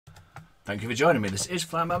Thank you for joining me. This is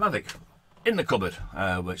Fly My Mavic in the cupboard,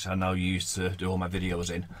 which I now use to do all my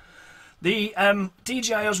videos in. The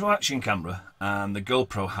DJI Osmo Action camera and the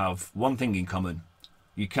GoPro have one thing in common.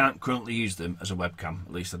 You can't currently use them as a webcam.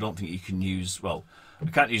 At least I don't think you can use, well, I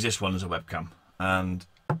can't use this one as a webcam. And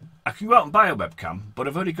I can go out and buy a webcam, but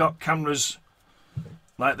I've already got cameras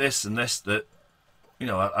like this and this that, you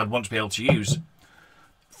know, I'd want to be able to use.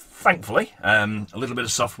 Thankfully, a little bit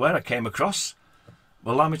of software I came across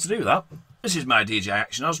will allow me to do that. This is my DJI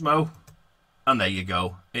Action Osmo, and there you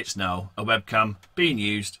go. It's now a webcam being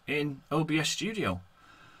used in OBS Studio.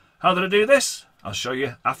 How did I do this? I'll show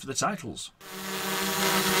you after the titles.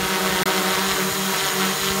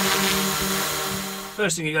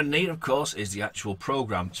 First thing you're going to need, of course, is the actual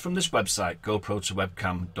program. It's from this website,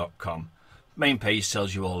 GoPro2Webcam.com. Main page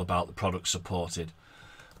tells you all about the products supported.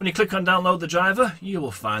 When you click on download the driver, you will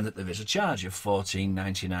find that there is a charge of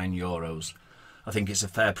 €14.99. I think it's a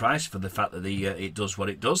fair price for the fact that it does what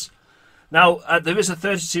it does. Now, there is a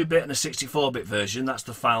 32-bit and a 64-bit version. That's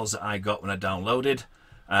the files that I got when I downloaded.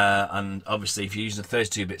 And obviously, if you're using a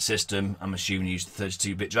 32-bit system, I'm assuming you use the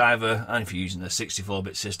 32-bit driver. And if you're using a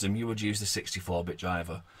 64-bit system, you would use the 64-bit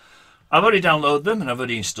driver. I've already downloaded them and I've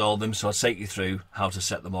already installed them, so I'll take you through how to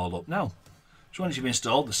set them all up now. So once you've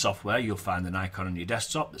installed the software, you'll find an icon on your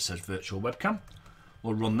desktop that says Virtual Webcam.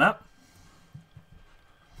 We'll run that.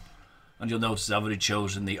 And you'll notice I've already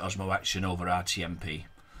chosen the Osmo Action over RTMP.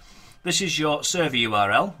 This is your server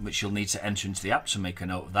URL, which you'll need to enter into the app, so make a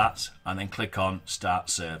note of that, and then click on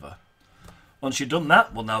Start Server. Once you've done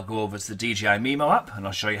that, we'll now go over to the DJI Mimo app, and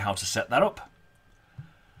I'll show you how to set that up.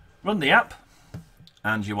 Run the app,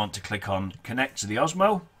 and you want to click on Connect to the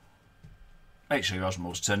Osmo. Make sure your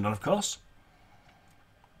Osmo is turned on, of course.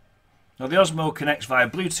 Now the Osmo connects via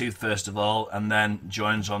Bluetooth first of all, and then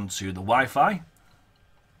joins onto the Wi-Fi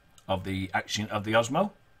of the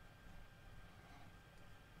Osmo.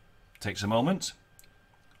 Takes a moment.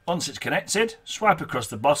 Once it's connected, swipe across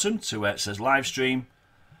the bottom to where it says live stream.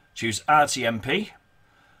 Choose RTMP.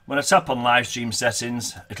 When I tap on live stream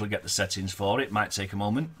settings, it'll get the settings for it. Might take a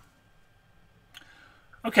moment.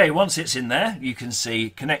 Okay, once it's in there, you can see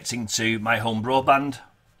connecting to my home broadband.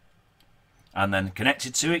 And then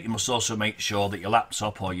connected to it, you must also make sure that your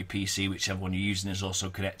laptop or your PC, whichever one you're using, is also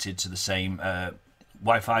connected to the same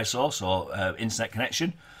Wi-Fi source or internet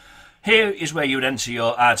connection. Here is where you would enter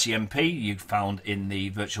your RTMP you found in the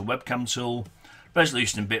virtual webcam tool.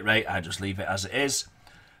 Resolution and bitrate, I just leave it as it is.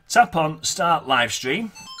 Tap on Start Live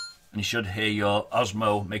Stream and you should hear your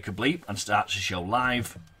Osmo make a bleep and start to show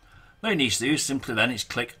live. What you need to do simply then is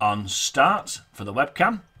click on Start for the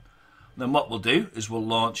webcam. Then what we'll do is we'll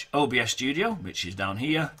launch OBS Studio, which is down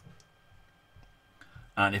here.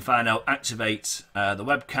 And if I now activate the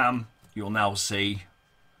webcam, you'll now see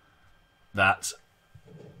that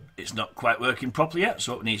it's not quite working properly yet.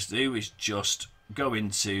 So what we need to do is just go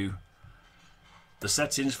into the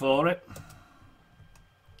settings for it.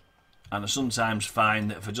 And I sometimes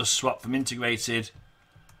find that if I just swap from integrated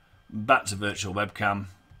back to virtual webcam,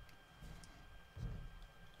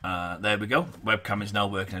 there we go. Webcam is now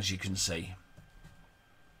working, as you can see.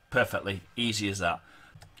 Perfectly easy as that.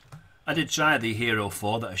 I did try the Hero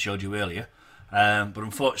 4 that I showed you earlier. But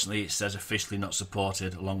unfortunately it says officially not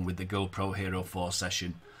supported along with the GoPro Hero 4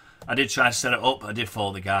 session. I did try to set it up, I did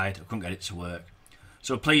follow the guide, I couldn't get it to work.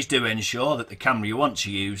 So please do ensure that the camera you want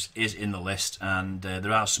to use is in the list, and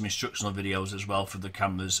there are some instructional videos as well for the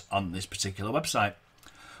cameras on this particular website.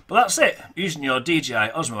 But that's it, using your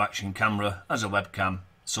DJI Osmo Action camera as a webcam,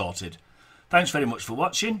 sorted. Thanks very much for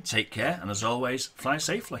watching, take care, and as always, fly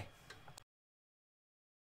safely.